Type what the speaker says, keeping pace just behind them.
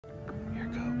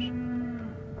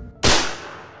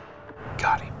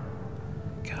Got him.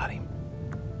 Got him.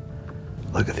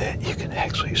 Look at that. You can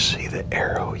actually see the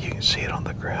arrow. You can see it on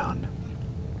the ground.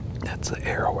 That's the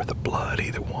arrow or the blood,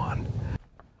 either one.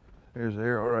 There's the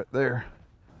arrow right there.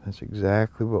 That's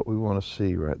exactly what we want to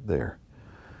see right there.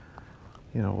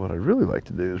 You know, what I'd really like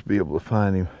to do is be able to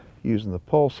find him using the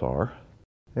pulsar.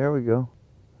 There we go.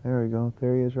 There we go.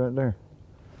 There he is right there.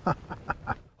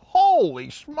 Holy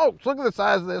smokes, look at the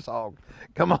size of this hog.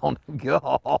 Come on,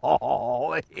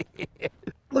 golly.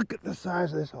 Look at the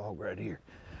size of this hog right here.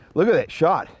 Look at that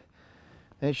shot.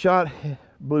 That shot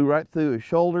blew right through his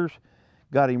shoulders,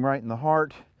 got him right in the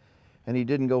heart, and he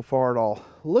didn't go far at all.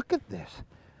 Look at this.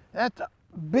 That's a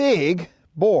big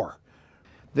boar.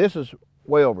 This is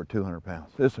way over 200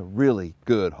 pounds. This is a really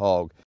good hog.